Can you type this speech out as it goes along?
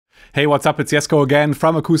Hey, what's up? It's Jesko again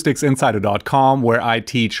from AcousticsInsider.com, where I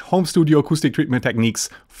teach home studio acoustic treatment techniques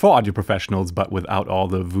for audio professionals, but without all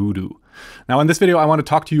the voodoo. Now, in this video, I want to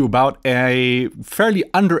talk to you about a fairly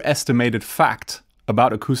underestimated fact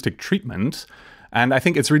about acoustic treatment. And I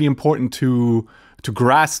think it's really important to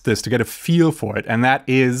grasp this, to get a feel for it. And that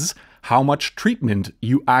is how much treatment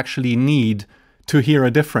you actually need to hear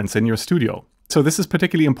a difference in your studio. So this is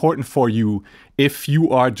particularly important for you if you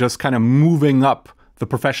are just kind of moving up the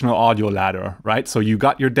professional audio ladder, right? So you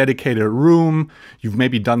got your dedicated room, you've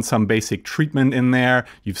maybe done some basic treatment in there,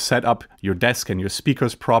 you've set up your desk and your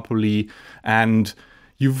speakers properly, and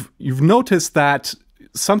you've noticed that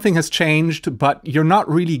something has changed, but you're not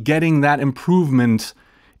really getting that improvement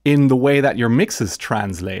in the way that your mixes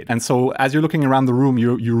translate. And so as you're looking around the room,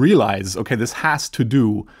 you realize, okay, this has to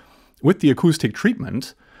do with the acoustic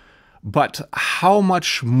treatment, but how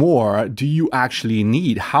much more do you actually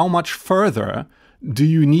need? How much further do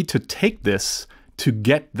you need to take this to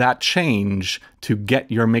get that change, to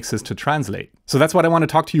get your mixes to translate? So that's what I want to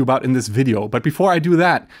talk to you about in this video. But before I do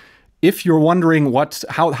that, if you're wondering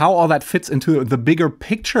how all that fits into the bigger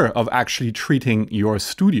picture of actually treating your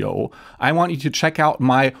studio, I want you to check out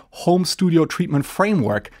my home studio treatment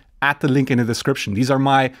framework at the link in the description. These are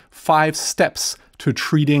my 5 steps to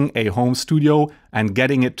treating a home studio and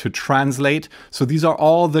getting it to translate. So these are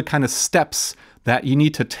all the kind of steps that you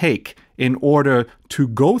need to take in order to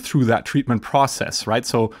go through that treatment process, right?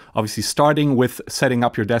 So obviously starting with setting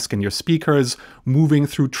up your desk and your speakers, moving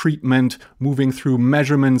through treatment, moving through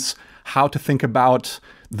measurements, how to think about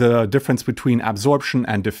the difference between absorption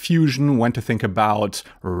and diffusion, when to think about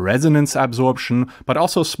resonance absorption, but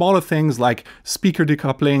also smaller things like speaker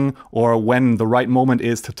decoupling or when the right moment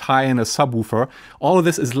is to tie in a subwoofer. All of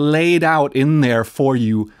this is laid out in there for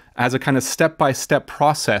you as a kind of step-by-step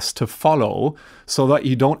process to follow so that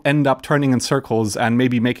you don't end up turning in circles and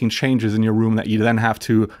maybe making changes in your room that you then have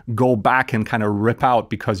to go back and kind of rip out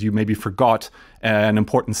because you maybe forgot an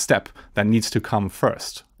important step that needs to come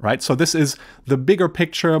first, right? So this is the bigger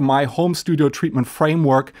picture, my home studio treatment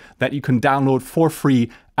framework that you can download for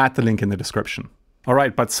free at the link in the description. All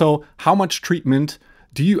right, but so how much treatment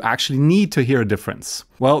do you actually need to hear a difference?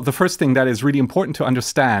 Well, the first thing that is really important to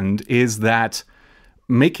understand is that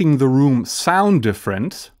making the room sound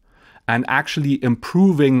different and actually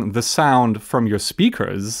improving the sound from your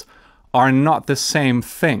speakers are not the same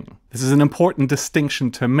thing. This is an important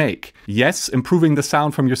distinction to make. Yes, improving the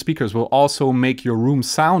sound from your speakers will also make your room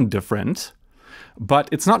sound different, but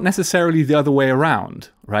it's not necessarily the other way around,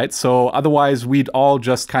 right? So otherwise we'd all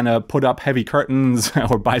just kind of put up heavy curtains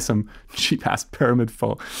or buy some cheap-ass pyramid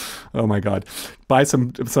phone. Oh my God. Buy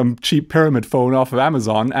some cheap pyramid phone off of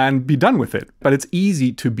Amazon and be done with it. But it's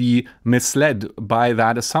easy to be misled by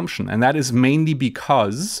that assumption. And that is mainly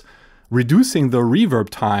because reducing the reverb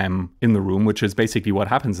time in the room, which is basically what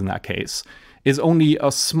happens in that case, is only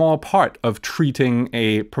a small part of treating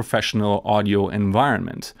a professional audio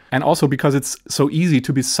environment. And also because it's so easy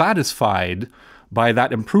to be satisfied by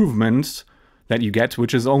that improvement that you get,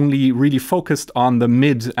 which is only really focused on the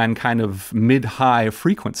mid and kind of mid-high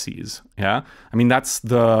frequencies. Yeah, I mean, that's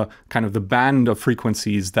the kind of the band of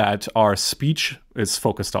frequencies that our speech is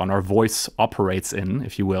focused on, our voice operates in,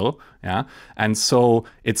 if you will. Yeah, and so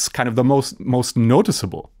it's kind of the most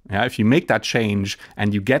noticeable. Yeah, if you make that change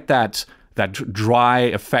and you get that dry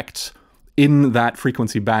effect in that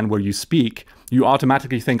frequency band where you speak, you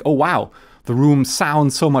automatically think, oh wow, the room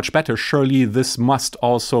sounds so much better. Surely this must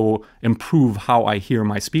also improve how I hear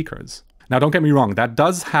my speakers. Now, don't get me wrong, that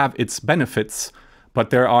does have its benefits, but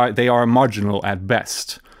they are marginal at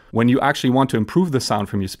best. When you actually want to improve the sound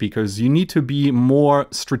from your speakers, you need to be more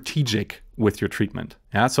strategic with your treatment.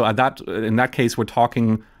 Yeah, so in that case, we're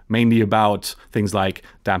talking mainly about things like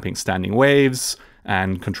damping standing waves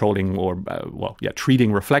and controlling or,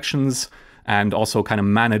 treating reflections, and also kind of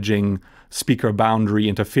managing speaker boundary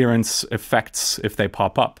interference effects if they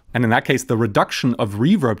pop up. And in that case, the reduction of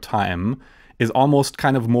reverb time is almost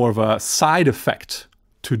kind of more of a side effect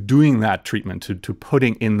to doing that treatment, to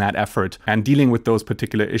putting in that effort and dealing with those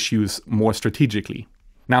particular issues more strategically.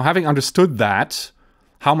 Now, having understood that,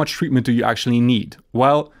 how much treatment do you actually need?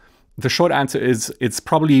 Well, the short answer is it's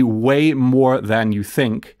probably way more than you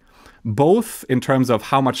think, both in terms of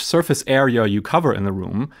how much surface area you cover in the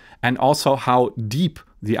room and also how deep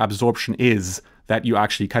the absorption is that you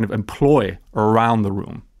actually kind of employ around the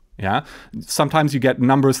room. Yeah, sometimes you get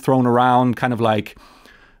numbers thrown around, kind of like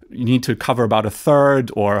you need to cover about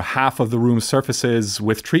 1/3 or half of the room's surfaces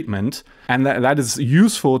with treatment. And that is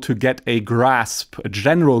useful to get a grasp, a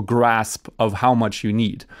general grasp of how much you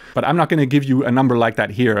need. But I'm not going to give you a number like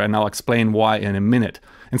that here, and I'll explain why in a minute.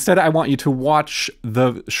 Instead, I want you to watch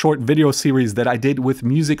the short video series that I did with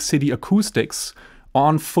Music City Acoustics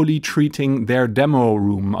on fully treating their demo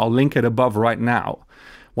room. I'll link it above right now.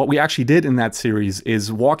 What we actually did in that series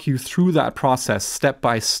is walk you through that process step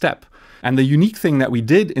by step. And the unique thing that we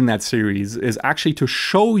did in that series is actually to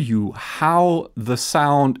show you how the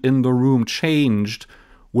sound in the room changed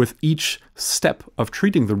with each step of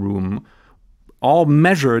treating the room, all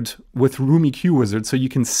measured with Room EQ Wizard, so you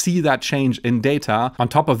can see that change in data on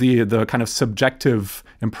top of the kind of subjective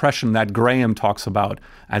impression that Graham talks about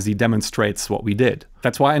as he demonstrates what we did.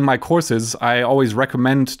 That's why in my courses, I always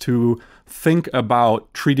recommend to think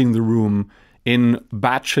about treating the room in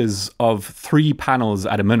batches of 3 panels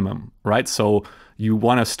at a minimum, right? So you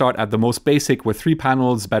want to start at the most basic with 3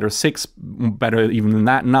 panels, better 6, better even than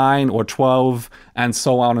that, 9 or 12, and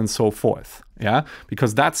so on and so forth, yeah?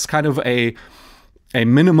 Because that's kind of a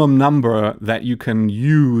minimum number that you can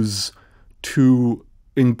use to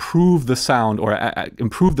improve the sound, or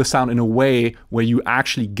improve the sound in a way where you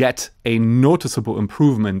actually get a noticeable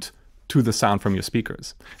improvement to the sound from your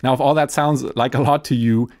speakers. Now, if all that sounds like a lot to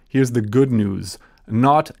you, here's the good news.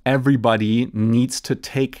 Not everybody needs to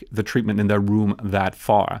take the treatment in their room that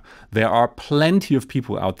far. There are plenty of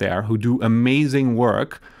people out there who do amazing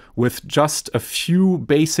work with just a few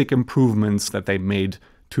basic improvements that they made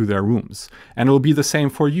to their rooms. And it'll be the same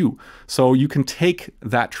for you. So you can take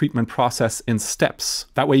that treatment process in steps.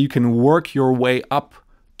 That way you can work your way up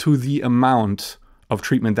to the amount of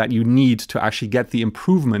treatment that you need to actually get the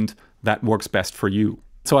improvement that works best for you.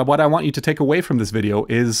 So what I want you to take away from this video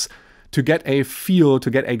is to get a feel, to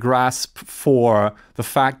get a grasp for the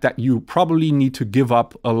fact that you probably need to give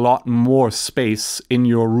up a lot more space in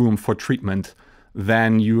your room for treatment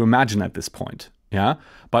than you imagine at this point. Yeah,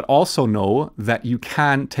 but also know that you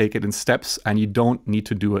can take it in steps and you don't need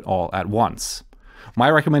to do it all at once. My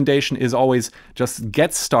recommendation is always just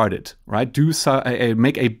get started, right?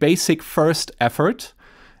 Make a basic first effort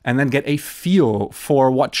and then get a feel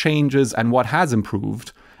for what changes and what has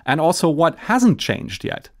improved and also what hasn't changed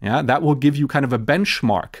yet. Yeah, that will give you kind of a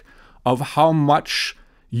benchmark of how much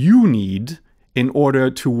you need in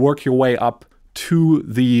order to work your way up to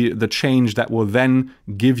the change that will then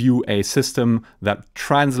give you a system that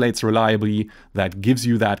translates reliably, that gives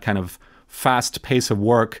you that kind of fast pace of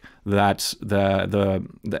work, that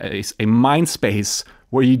a mind space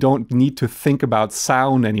where you don't need to think about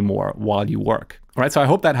sound anymore while you work. All right, so I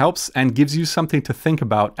hope that helps and gives you something to think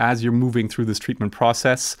about as you're moving through this treatment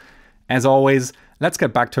process. As always, let's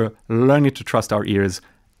get back to learning to trust our ears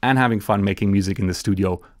and having fun making music in the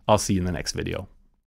studio. I'll see you in the next video.